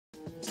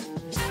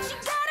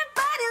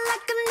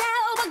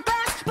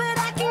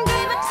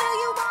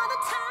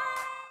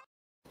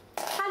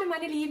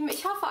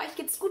ich hoffe, euch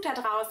geht's gut da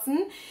draußen.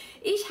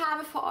 Ich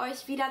habe für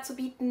euch wieder zu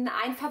bieten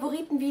ein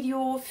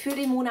Favoritenvideo für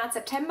den Monat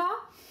September.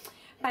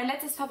 Mein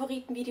letztes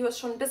Favoritenvideo ist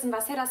schon ein bisschen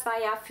was her, das war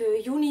ja für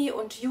Juni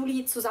und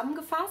Juli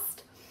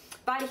zusammengefasst,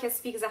 weil ich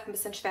es, wie gesagt, ein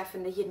bisschen schwer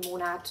finde, jeden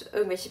Monat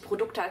irgendwelche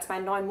Produkte als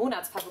meinen neuen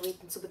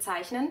Monatsfavoriten zu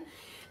bezeichnen.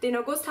 Den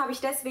August habe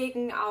ich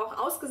deswegen auch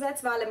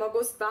ausgesetzt, weil im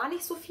August war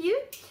nicht so viel.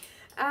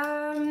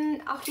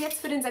 Auch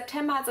jetzt für den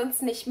September sind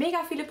es nicht mega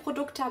viele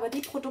Produkte, aber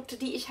die Produkte,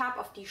 die ich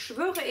habe, auf die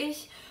schwöre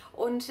ich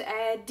und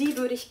die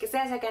würde ich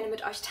sehr, sehr gerne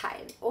mit euch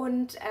teilen.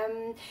 Und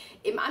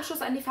im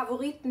Anschluss an die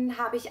Favoriten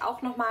habe ich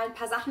auch nochmal ein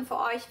paar Sachen für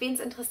euch, wen es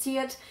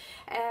interessiert.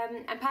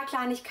 Ein paar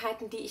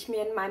Kleinigkeiten, die ich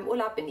mir in meinem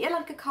Urlaub in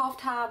Irland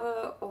gekauft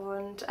habe.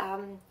 Und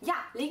ja,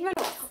 legen wir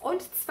los.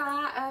 Und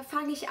zwar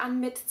fange ich an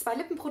mit zwei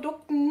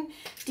Lippenprodukten,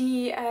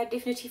 die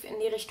definitiv in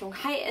die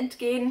Richtung High-End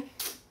gehen.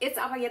 Ist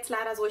aber jetzt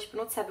leider so, ich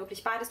benutze ja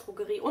wirklich beides,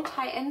 Drogerie und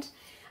High-End.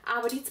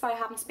 Aber die zwei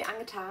haben es mir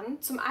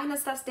angetan. Zum einen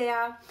ist das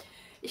der,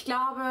 ich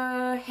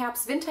glaube,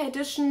 Herbst-Winter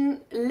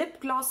Edition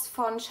Lipgloss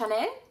von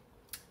Chanel.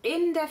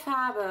 In der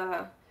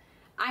Farbe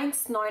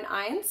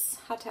 191.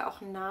 Hat er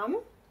auch einen Namen?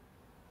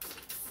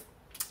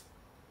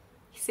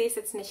 Ich sehe es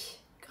jetzt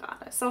nicht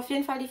gerade. Ist auf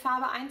jeden Fall die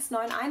Farbe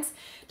 191.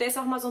 Der ist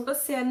auch mal so ein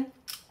bisschen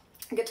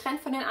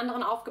getrennt von den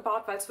anderen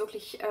aufgebaut, weil es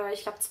wirklich,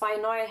 ich glaube, zwei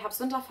neue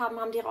Herbst-Winter-Farben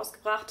haben die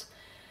rausgebracht.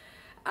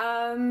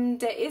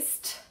 Der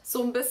ist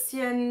so ein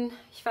bisschen,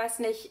 ich weiß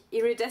nicht,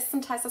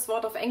 iridescent heißt das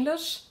Wort auf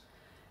Englisch.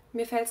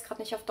 Mir fällt es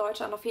gerade nicht auf Deutsch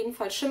an. Auf jeden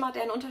Fall schimmert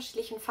er in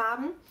unterschiedlichen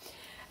Farben.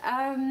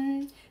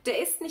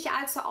 Der ist nicht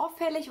allzu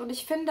auffällig und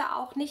ich finde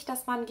auch nicht,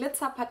 dass man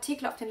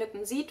Glitzerpartikel auf den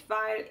Lippen sieht,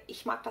 weil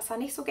ich mag das ja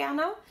nicht so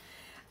gerne.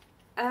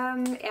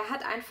 Er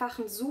hat einfach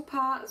einen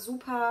super,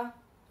 super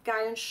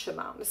geilen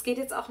Schimmer. Es geht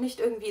jetzt auch nicht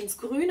irgendwie ins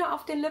Grüne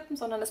auf den Lippen,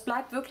 sondern es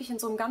bleibt wirklich in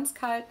so einem ganz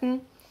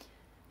kalten,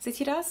 seht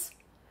ihr das?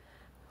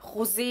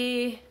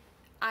 Rosé-Eiston.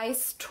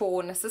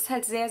 Es ist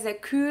halt sehr, sehr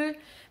kühl,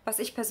 was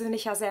ich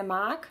persönlich ja sehr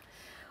mag.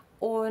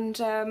 Und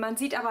man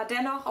sieht aber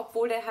dennoch,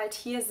 obwohl der halt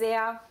hier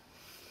sehr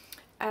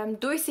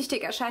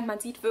durchsichtig erscheint, man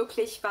sieht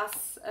wirklich,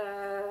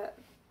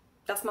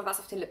 dass man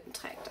was auf den Lippen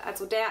trägt.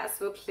 Also der ist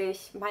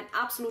wirklich mein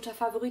absoluter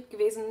Favorit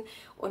gewesen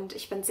und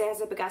ich bin sehr,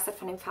 sehr begeistert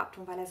von dem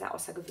Farbton, weil er sehr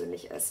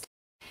außergewöhnlich ist.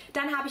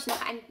 Dann habe ich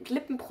noch ein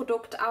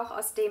Lippenprodukt auch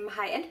aus dem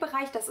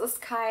High-End-Bereich. Das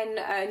ist kein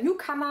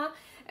Newcomer.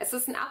 Es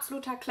ist ein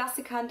absoluter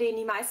Klassiker, den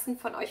die meisten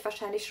von euch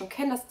wahrscheinlich schon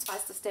kennen. Das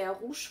ist das der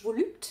Rouge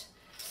Volupte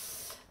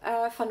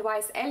von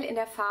YSL in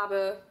der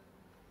Farbe,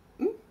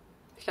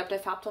 ich glaube der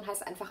Farbton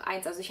heißt einfach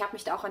 1. Also ich habe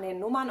mich da auch an den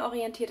Nummern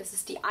orientiert. Das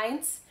ist die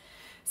 1.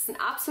 Das ist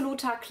ein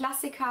absoluter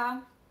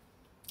Klassiker.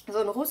 So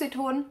ein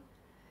Roséton.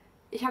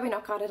 Ich habe ihn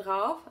auch gerade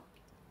drauf.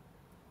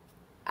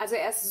 Also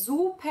er ist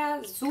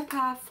super,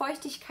 super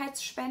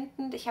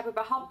feuchtigkeitsspendend. Ich habe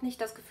überhaupt nicht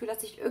das Gefühl,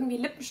 dass ich irgendwie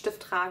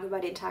Lippenstift trage über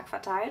den Tag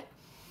verteilt.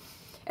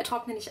 Er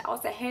trocknet nicht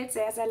aus, er hält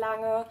sehr, sehr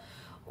lange.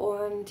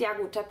 Und ja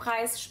gut, der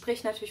Preis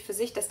spricht natürlich für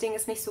sich. Das Ding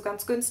ist nicht so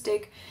ganz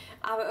günstig.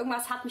 Aber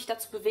irgendwas hat mich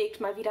dazu bewegt,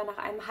 mal wieder nach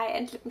einem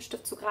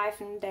High-End-Lippenstift zu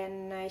greifen.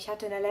 Denn ich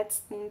hatte in der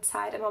letzten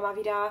Zeit immer mal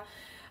wieder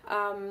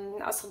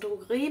aus der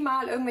Drogerie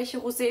mal irgendwelche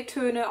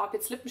Rosétöne, ob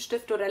jetzt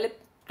Lippenstifte oder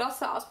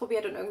Lipglosse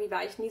ausprobiert. Und irgendwie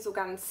war ich nie so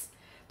ganz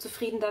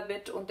zufrieden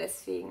damit und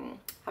deswegen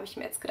habe ich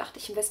mir jetzt gedacht,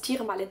 ich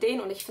investiere mal in den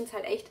und ich finde es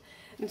halt echt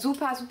ein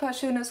super, super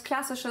schönes,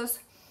 klassisches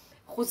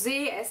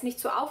Rosé. Er ist nicht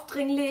zu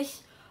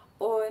aufdringlich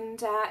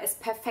und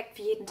ist perfekt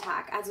für jeden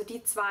Tag. Also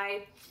die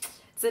zwei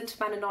sind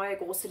meine neue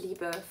große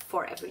Liebe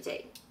for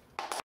everyday.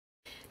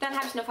 Dann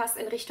habe ich noch was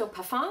in Richtung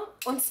Parfum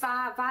und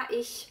zwar war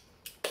ich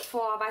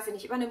vor, weiß ich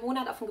nicht, über einem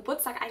Monat auf einen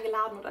Geburtstag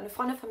eingeladen und eine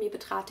Freundin von mir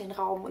betrat den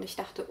Raum und ich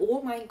dachte,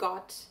 oh mein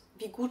Gott,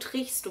 wie gut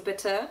riechst du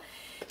bitte?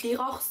 Die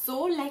roch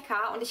so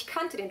lecker und ich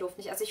kannte den Duft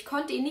nicht, also ich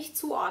konnte ihn nicht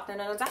zuordnen.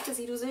 Und dann sagte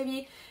sie, du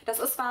Silvi, das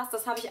ist was,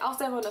 das habe ich auch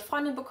selber eine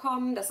Freundin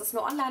bekommen, das ist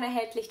nur online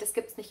erhältlich, das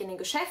gibt es nicht in den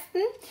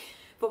Geschäften.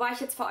 Wobei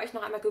ich jetzt für euch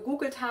noch einmal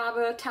gegoogelt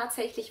habe,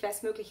 tatsächlich wäre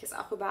es möglich, es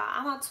auch über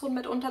Amazon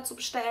mitunter zu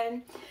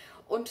bestellen.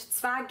 Und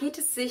zwar geht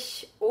es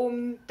sich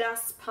um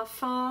das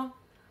Parfum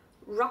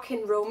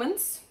Rockin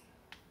Romance.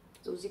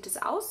 So sieht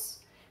es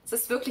aus. Es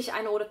ist wirklich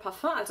eine Eau de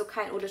Parfum, also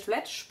kein Eau de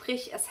Toilette,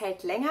 sprich es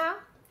hält länger.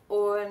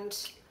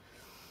 Und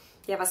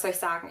ja, was soll ich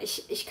sagen?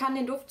 Ich kann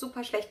den Duft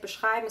super schlecht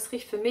beschreiben. Es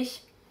riecht für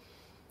mich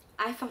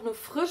einfach nur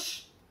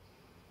frisch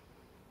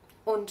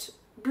und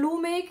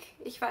blumig.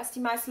 Ich weiß, die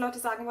meisten Leute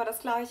sagen immer das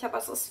Gleiche, aber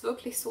es ist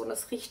wirklich so und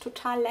es riecht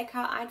total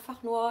lecker.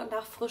 Einfach nur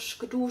nach frisch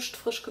geduscht,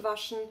 frisch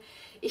gewaschen.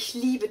 Ich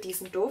liebe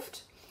diesen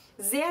Duft.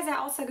 Sehr,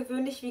 sehr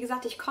außergewöhnlich. Wie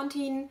gesagt, ich konnte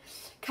ihn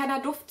keiner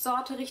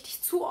Duftsorte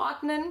richtig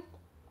zuordnen.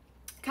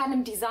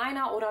 Keinem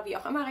Designer oder wie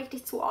auch immer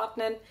richtig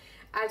zuordnen.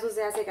 Also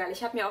sehr, sehr geil.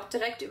 Ich habe mir auch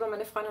direkt über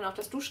meine Freundin auch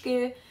das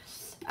Duschgel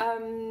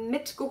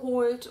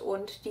mitgeholt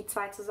und die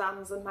zwei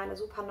zusammen sind meine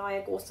super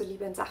neue große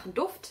Liebe in Sachen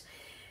Duft.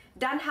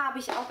 Dann habe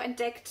ich auch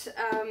entdeckt,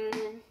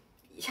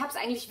 ich habe es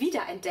eigentlich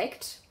wieder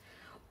entdeckt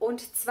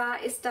und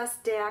zwar ist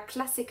das der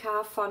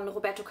Klassiker von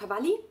Roberto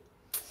Cavalli.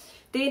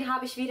 Den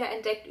habe ich wieder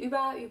entdeckt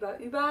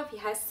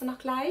wie heißt es noch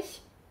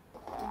gleich?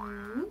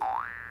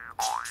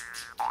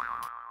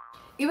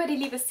 Über die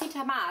liebe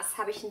Sita Maas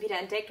habe ich ihn wieder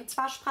entdeckt. Und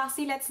zwar sprach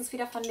sie letztens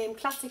wieder von dem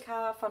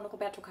Klassiker von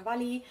Roberto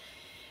Cavalli,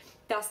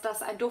 dass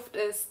das ein Duft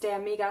ist, der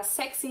mega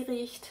sexy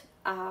riecht.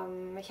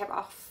 Ich habe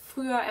auch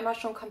früher immer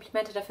schon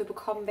Komplimente dafür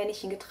bekommen, wenn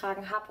ich ihn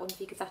getragen habe. Und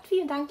wie gesagt,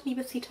 vielen Dank,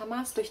 liebe Sita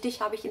Maas. Durch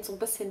dich habe ich ihn so ein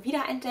bisschen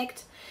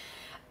wiederentdeckt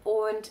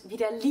und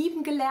wieder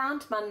lieben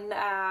gelernt. Man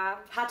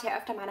hat ja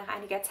öfter mal nach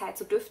einiger Zeit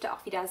so Düfte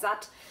auch wieder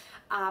satt.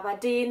 Aber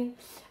den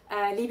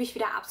liebe ich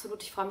wieder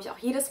absolut. Ich freue mich auch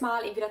jedes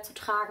Mal, ihn wieder zu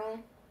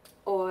tragen.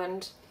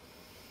 Und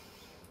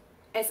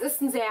es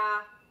ist ein sehr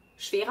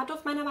schwerer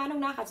Duft meiner Meinung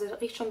nach, also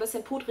riecht schon ein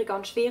bisschen pudriger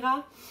und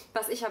schwerer,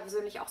 was ich ja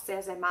persönlich auch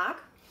sehr, sehr mag.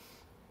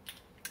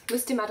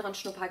 Müsst ihr mal drin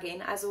schnuppern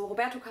gehen. Also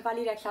Roberto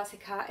Cavalli, der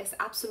Klassiker, ist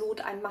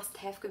absolut ein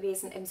Must-Have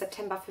gewesen im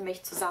September für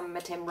mich, zusammen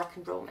mit dem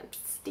Rockin Romance.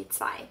 Die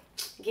zwei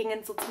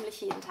gingen so ziemlich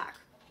jeden Tag.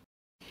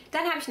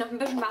 Dann habe ich noch ein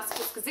bisschen was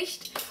fürs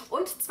Gesicht,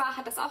 und zwar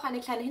hat das auch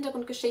eine kleine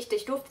Hintergrundgeschichte.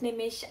 Ich durfte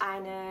nämlich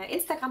eine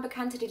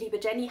Instagram-Bekannte, die liebe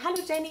Jenny,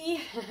 hallo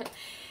Jenny,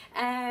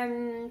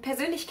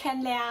 persönlich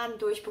kennenlernen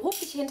durch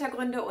berufliche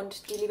Hintergründe,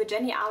 und die liebe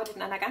Jenny arbeitet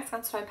in einer ganz,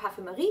 ganz tollen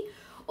Parfümerie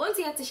und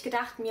sie hat sich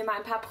gedacht, mir mal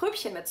ein paar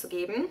Pröbchen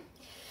mitzugeben.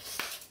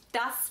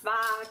 Das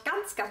war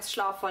ganz, ganz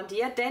schlau von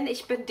dir, denn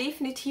ich bin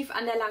definitiv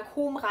an der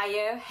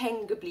Lancome-Reihe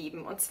hängen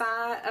geblieben. Und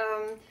zwar,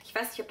 ich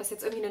weiß nicht, ob das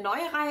jetzt irgendwie eine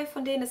neue Reihe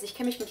von denen ist. Ich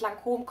kenne mich mit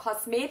Lancome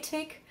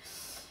Kosmetik,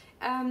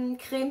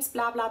 Cremes,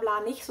 bla bla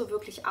bla nicht so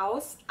wirklich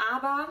aus.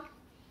 Aber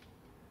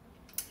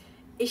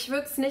ich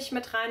würde es nicht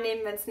mit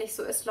reinnehmen, wenn es nicht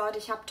so ist, Leute.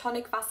 Ich habe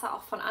Tonicwasser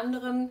auch von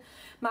anderen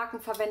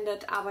Marken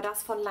verwendet, aber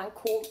das von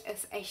Lancome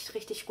ist echt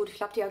richtig gut. Ich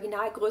glaube, die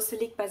Originalgröße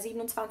liegt bei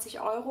 27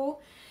 €.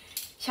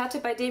 Ich hatte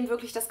bei dem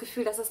wirklich das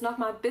Gefühl, dass es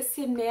nochmal ein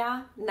bisschen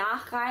mehr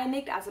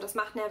nachreinigt. Also das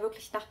macht er ja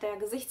wirklich nach der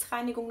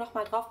Gesichtsreinigung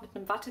nochmal drauf mit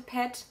einem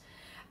Wattepad.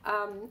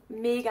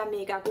 Mega,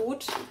 mega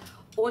gut.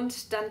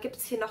 Und dann gibt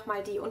es hier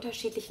nochmal die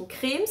unterschiedlichen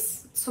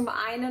Cremes. Zum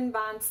einen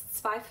waren es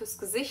 2 fürs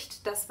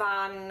Gesicht. Das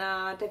waren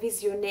der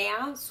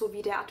Visionnaire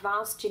sowie der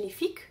Advanced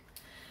Genifique.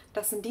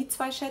 Das sind die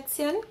 2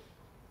 Schätzchen.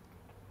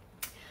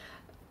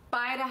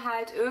 Beide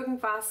halt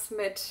irgendwas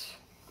mit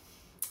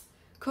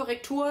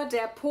Korrektur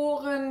der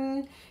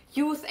Poren,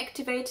 Youth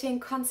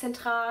Activating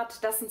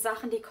Konzentrat. Das sind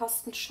Sachen, die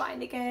kosten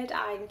Schweinegeld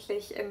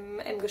eigentlich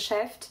im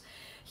Geschäft.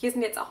 Hier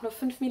sind jetzt auch nur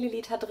 5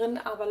 Milliliter drin,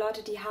 aber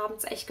Leute, die haben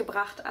es echt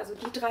gebracht. Also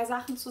die 3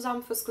 Sachen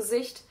zusammen fürs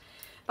Gesicht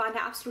waren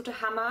der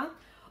absolute Hammer.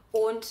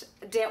 Und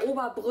der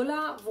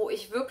Oberbrüller, wo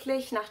ich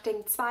wirklich nach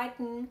dem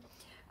zweiten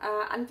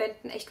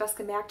Anwenden echt was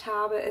gemerkt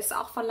habe, ist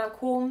auch von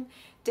Lancome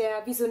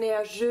der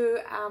Visionnaire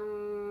Yeux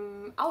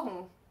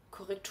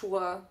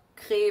Augenkorrektur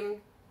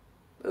Creme.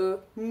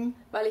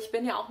 Weil ich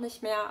bin ja auch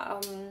nicht mehr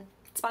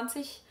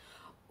 20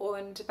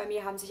 und bei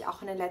mir haben sich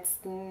auch in den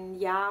letzten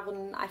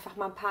Jahren einfach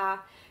mal ein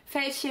paar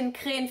Fältchen,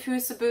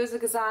 Krähenfüße, böse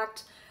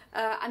gesagt,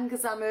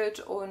 angesammelt,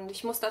 und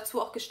ich muss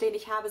dazu auch gestehen,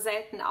 ich habe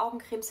selten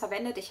Augencremes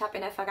verwendet. Ich habe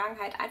in der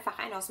Vergangenheit einfach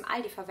eine aus dem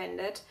Aldi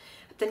verwendet,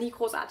 habe da nie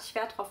großartig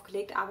Wert drauf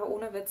gelegt, aber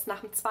ohne Witz,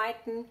 nach dem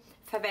zweiten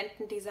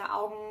Verwenden dieser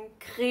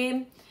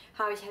Augencreme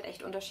habe ich halt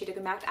echt Unterschiede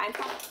gemerkt.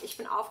 Einfach, ich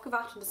bin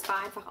aufgewacht und es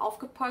war einfach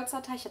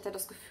aufgepolsterter. Ich hatte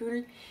das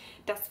Gefühl,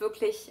 dass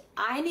wirklich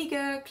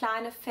einige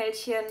kleine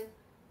Fältchen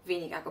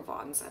weniger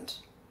geworden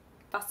sind.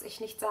 Was ich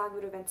nicht sagen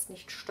würde, wenn es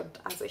nicht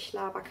stimmt. Also ich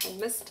laber keinen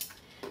Mist.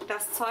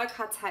 Das Zeug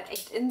hat es halt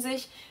echt in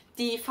sich.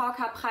 Die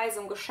VK-Preise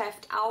im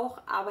Geschäft auch,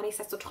 aber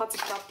nichtsdestotrotz,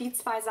 ich glaube, die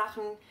 2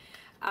 Sachen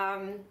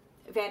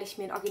werde ich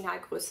mir in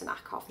Originalgröße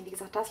nachkaufen. Wie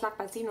gesagt, das lag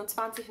bei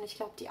 27 und ich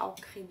glaube, die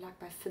Augencreme lag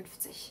bei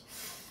 50.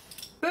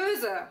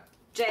 Böse,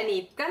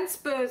 Jenny, ganz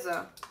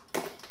böse.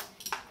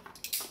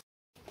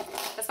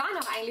 Das waren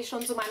auch eigentlich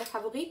schon so meine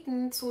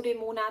Favoriten zu dem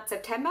Monat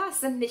September.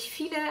 Es sind nicht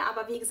viele,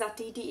 aber wie gesagt,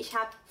 die ich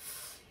habe,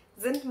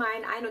 sind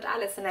mein Ein und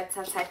Alles in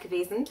letzter Zeit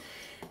gewesen.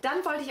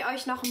 Dann wollte ich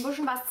euch noch ein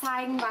bisschen was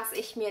zeigen, was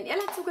ich mir in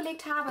Irland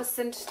zugelegt habe. Es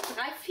sind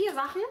 3, 4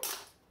 Sachen,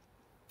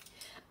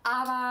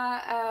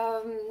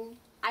 aber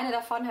eine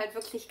davon halt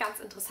wirklich ganz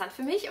interessant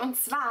für mich. Und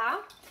zwar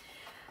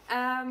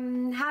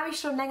habe ich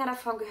schon länger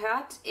davon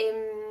gehört,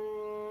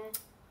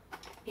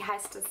 wie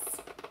heißt es?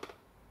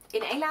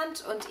 In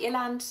England und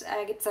Irland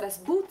gibt es da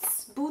das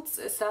Boots. Boots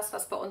ist das,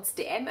 was bei uns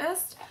DM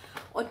ist.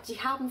 Und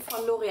die haben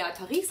von L'Oreal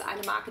Paris,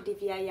 eine Marke, die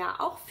wir ja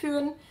auch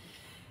führen.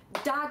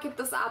 Da gibt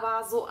es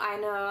aber so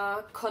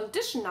eine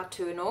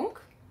Conditioner-Tönung,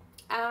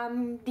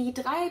 die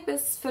 3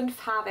 bis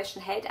 5 Haarwäschen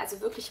hält.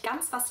 Also wirklich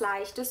ganz was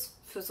Leichtes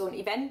für so ein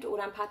Event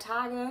oder ein paar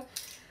Tage.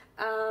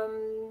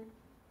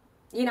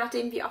 Je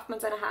nachdem, wie oft man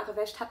seine Haare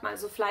wäscht, hat man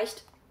also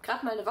vielleicht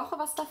gerade mal eine Woche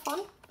was davon.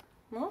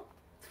 Ne?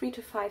 3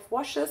 to 5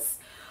 Washes.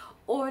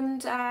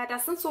 Und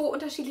das sind so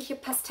unterschiedliche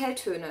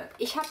Pastelltöne.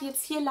 Ich habe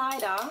jetzt hier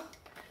leider,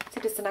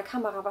 sieht es in der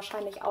Kamera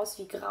wahrscheinlich aus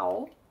wie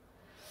grau,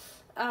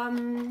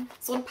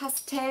 so ein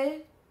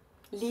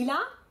Pastell-Lila.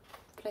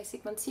 Vielleicht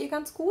sieht man es hier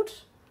ganz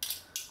gut.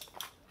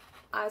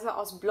 Also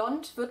aus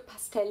Blond wird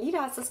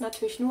Pastell-Lila. Es ist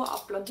natürlich nur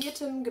auf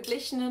blondiertem,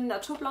 geblichenen,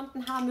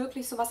 naturblonden Haar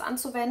möglich, sowas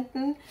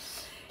anzuwenden.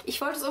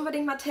 Ich wollte es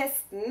unbedingt mal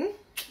testen.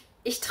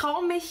 Ich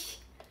traue mich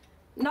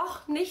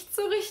noch nicht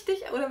so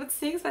richtig, oder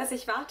beziehungsweise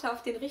ich warte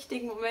auf den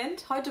richtigen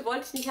Moment. Heute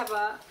wollte ich nicht,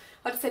 aber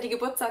Heute ist ja die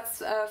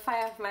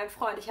Geburtstagsfeier von meinem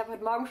Freund. Ich habe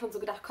heute Morgen schon so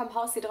gedacht, komm,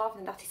 haust sie drauf. Und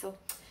dann dachte ich so,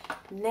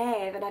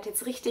 nee, wenn das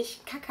jetzt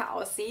richtig kacke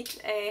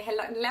aussieht,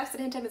 dann läufst du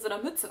hinter mit so einer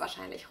Mütze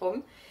wahrscheinlich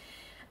rum.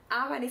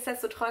 Aber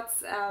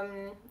nichtsdestotrotz,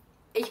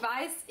 ich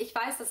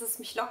weiß, dass es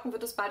mich locken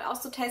wird, es bald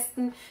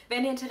auszutesten.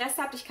 Wenn ihr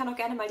Interesse habt, ich kann auch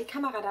gerne mal die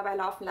Kamera dabei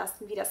laufen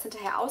lassen, wie das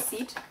hinterher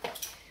aussieht.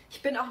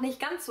 Ich bin auch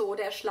nicht ganz so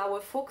der schlaue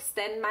Fuchs,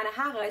 denn meine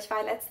Haare, ich war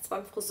ja letztens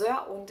beim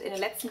Friseur und in den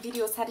letzten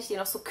Videos hatte ich die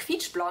noch so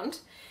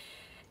quietschblond.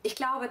 Ich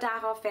glaube,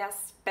 darauf wäre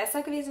es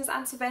besser gewesen, es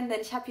anzuwenden,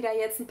 denn ich habe wieder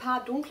jetzt ein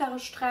paar dunklere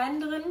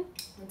Strähnen drin.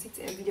 Man sieht es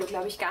im Video,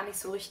 glaube ich, gar nicht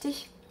so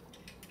richtig.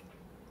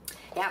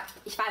 Ja,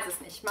 ich weiß es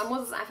nicht. Man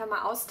muss es einfach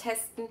mal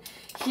austesten.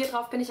 Hier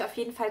drauf bin ich auf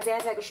jeden Fall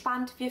sehr, sehr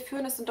gespannt. Wir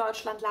führen es in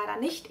Deutschland leider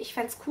nicht. Ich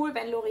fände es cool,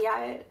 wenn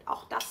L'Oreal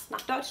auch das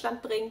nach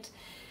Deutschland bringt.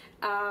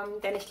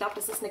 Denn ich glaube,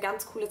 das ist eine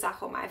ganz coole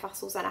Sache, um einfach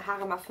so seine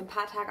Haare mal für ein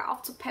paar Tage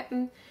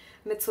aufzupeppen.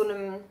 Mit so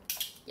einem,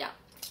 ja,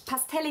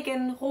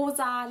 pastelligen,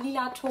 rosa,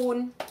 lila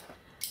Ton.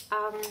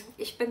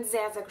 Ich bin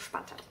sehr, sehr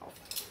gespannt darauf.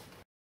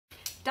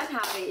 Dann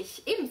habe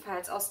ich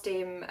ebenfalls aus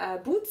dem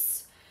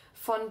Boots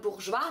von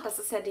Bourjois, das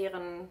ist ja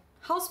deren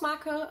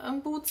Hausmarke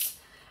Boots,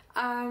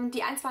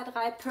 die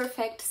 123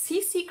 Perfect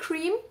CC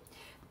Cream,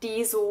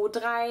 die so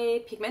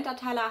 3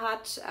 Pigmentanteile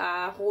hat,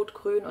 Rot,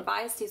 Grün und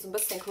Weiß, die so ein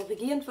bisschen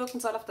korrigierend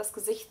wirken soll auf das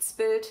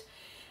Gesichtsbild,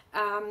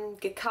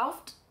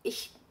 gekauft.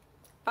 Ich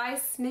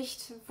weiß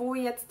nicht, wo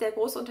jetzt der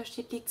große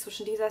Unterschied liegt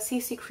zwischen dieser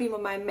CC Cream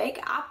und meinem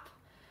Make-up.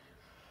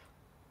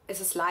 Ist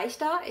es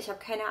leichter? Ich habe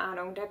keine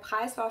Ahnung. Der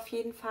Preis war auf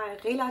jeden Fall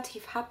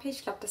relativ happig.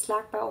 Ich glaube, das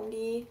lag bei um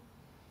die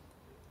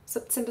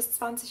 17 bis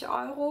 20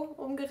 Euro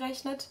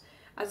umgerechnet.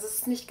 Also es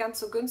ist nicht ganz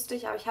so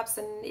günstig, aber ich habe es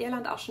in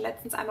Irland auch schon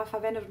letztens einmal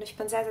verwendet und ich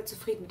bin sehr, sehr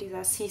zufrieden mit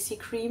dieser CC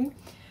Cream.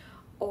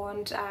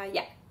 Und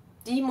ja,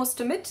 die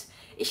musste mit.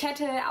 Ich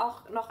hätte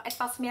auch noch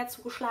etwas mehr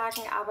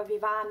zugeschlagen, aber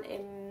wir waren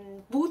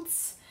im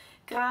Boots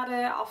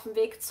gerade auf dem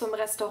Weg zum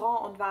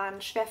Restaurant und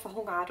waren schwer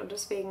verhungert und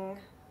deswegen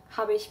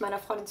habe ich meiner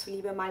Freundin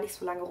zuliebe mal nicht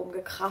so lange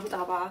rumgekramt,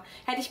 aber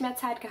hätte ich mehr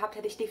Zeit gehabt,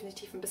 hätte ich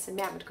definitiv ein bisschen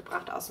mehr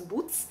mitgebracht aus dem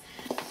Boots.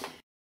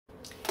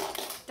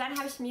 Dann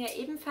habe ich mir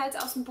ebenfalls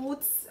aus dem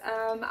Boots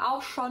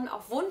auch schon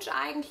auf Wunsch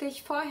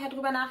eigentlich vorher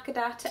drüber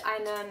nachgedacht,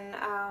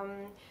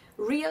 einen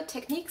Real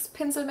Techniques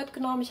Pinsel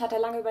mitgenommen. Ich hatte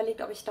lange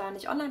überlegt, ob ich da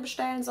nicht online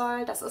bestellen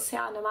soll. Das ist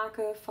ja eine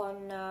Marke von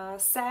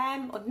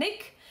Sam und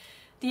Nick,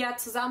 die ja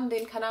zusammen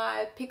den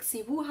Kanal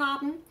Pixie Woo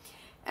haben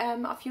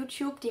auf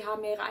YouTube. Die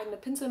haben ihre eigene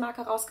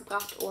Pinselmarke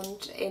rausgebracht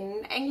und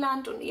in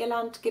England und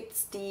Irland gibt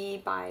es die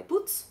bei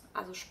Boots,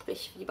 also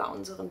sprich wie bei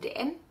unserem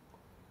DM.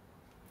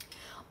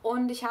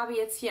 Und ich habe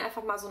jetzt hier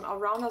einfach mal so einen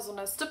Allrounder, so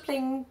eine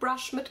Stippling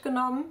Brush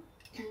mitgenommen.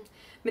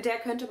 Mit der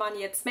könnte man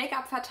jetzt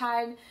Make-up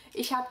verteilen.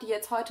 Ich habe die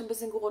jetzt heute ein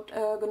bisschen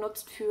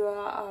genutzt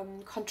für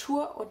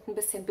Contour und ein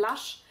bisschen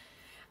Blush.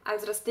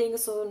 Also das Ding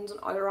ist so ein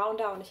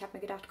Allrounder und ich habe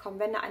mir gedacht, komm,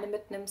 wenn du eine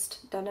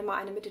mitnimmst, dann nimm mal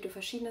eine mit, die du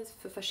für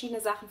verschiedene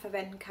Sachen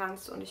verwenden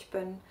kannst. Und ich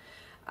bin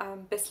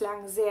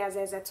bislang sehr,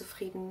 sehr, sehr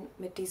zufrieden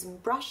mit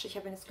diesem Brush. Ich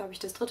habe ihn jetzt, glaube ich,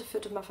 das 3.,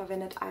 4. Mal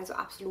verwendet, also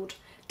absolut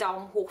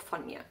Daumen hoch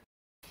von mir.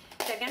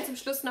 Dann ganz zum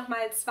Schluss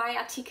nochmal 2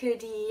 Artikel,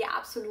 die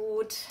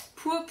absolut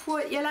pur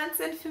Irland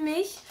sind für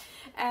mich.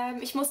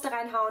 Ich musste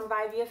reinhauen,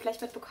 weil ihr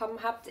vielleicht mitbekommen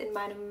habt in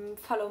meinem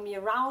Follow Me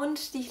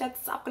Around, die ich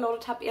letztens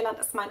abgeloadet habe. Irland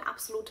ist mein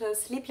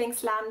absolutes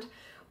Lieblingsland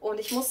und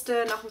ich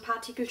musste noch ein paar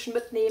Artikelchen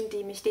mitnehmen,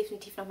 die mich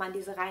definitiv nochmal an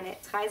diese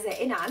Reise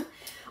erinnern.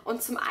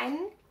 Und zum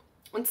einen,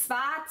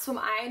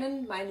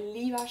 mein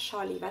lieber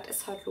Scholli, was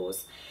ist heute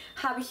los?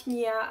 Habe ich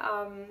mir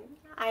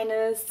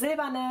eine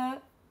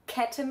silberne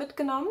Kette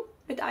mitgenommen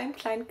mit einem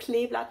kleinen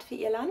Kleeblatt für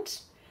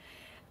Irland.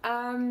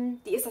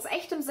 Die ist aus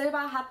echtem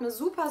Silber, hat eine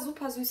super,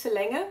 super süße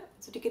Länge.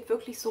 Also die geht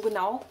wirklich so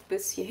genau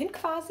bis hierhin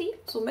quasi,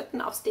 so mitten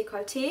aufs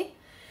Dekolleté.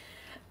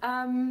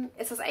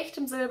 Ist aus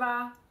echtem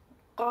Silber,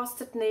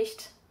 rostet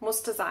nicht,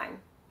 musste sein.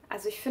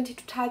 Also ich finde die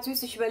total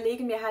süß. Ich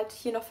überlege mir halt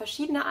hier noch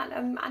verschiedene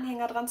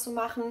Anhänger dran zu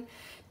machen,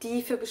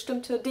 die für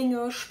bestimmte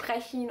Dinge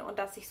sprechen und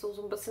dass ich so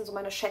ein bisschen so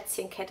meine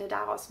Schätzchenkette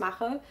daraus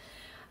mache.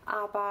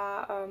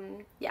 Aber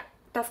ja,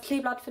 das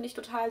Kleeblatt finde ich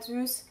total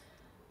süß.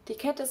 Die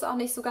Kette ist auch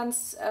nicht so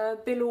ganz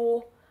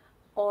billo.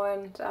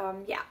 Und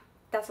ja,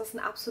 das ist ein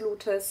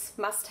absolutes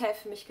Must-Have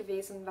für mich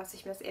gewesen, was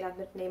ich mir aus Irland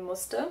mitnehmen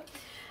musste.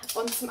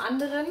 Und zum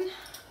anderen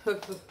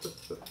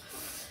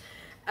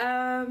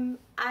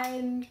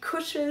ein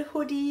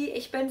Kuschel-Hoodie.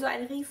 Ich bin so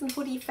ein riesen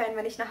Hoodie-Fan.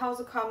 Wenn ich nach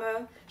Hause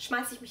komme,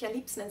 schmeiße ich mich am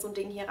liebsten in so ein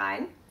Ding hier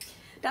rein.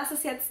 Das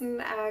ist jetzt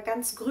ein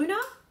ganz grüner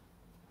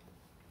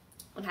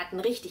und hat ein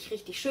richtig,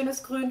 richtig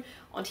schönes Grün.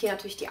 Und hier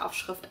natürlich die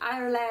Aufschrift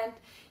Ireland.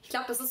 Ich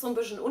glaube, das ist so ein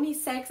bisschen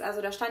Unisex.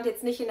 Also da stand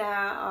jetzt nicht in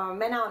der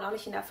Männer- und auch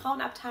nicht in der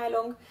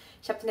Frauenabteilung.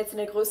 Ich habe den jetzt in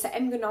der Größe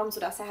M genommen,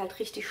 sodass er halt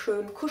richtig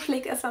schön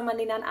kuschelig ist, wenn man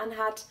den dann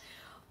anhat.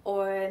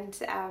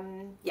 Und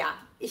ja,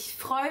 ich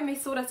freue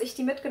mich so, dass ich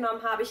die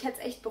mitgenommen habe. Ich hätte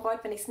es echt bereut,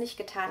 wenn ich es nicht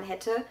getan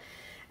hätte.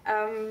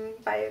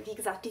 Weil, wie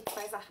gesagt, die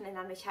 2 Sachen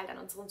erinnern mich halt an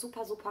unseren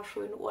super, super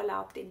schönen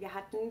Urlaub, den wir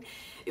hatten.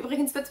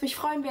 Übrigens würde es mich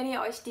freuen, wenn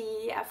ihr euch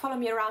die Follow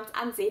Me Arounds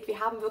anseht. Wir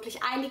haben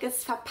wirklich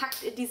einiges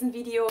verpackt in diesen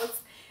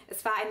Videos.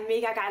 Es war ein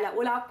mega geiler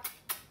Urlaub.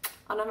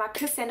 Auch nochmal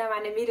Küsschen an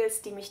meine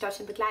Mädels, die mich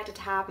dorthin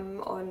begleitet haben.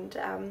 Und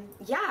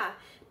ja,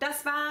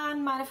 das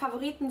waren meine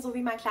Favoriten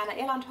sowie mein kleiner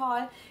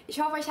Irland-Haul.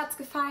 Ich hoffe, euch hat es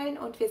gefallen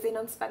und wir sehen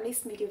uns beim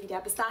nächsten Video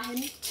wieder. Bis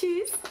dahin,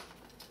 tschüss!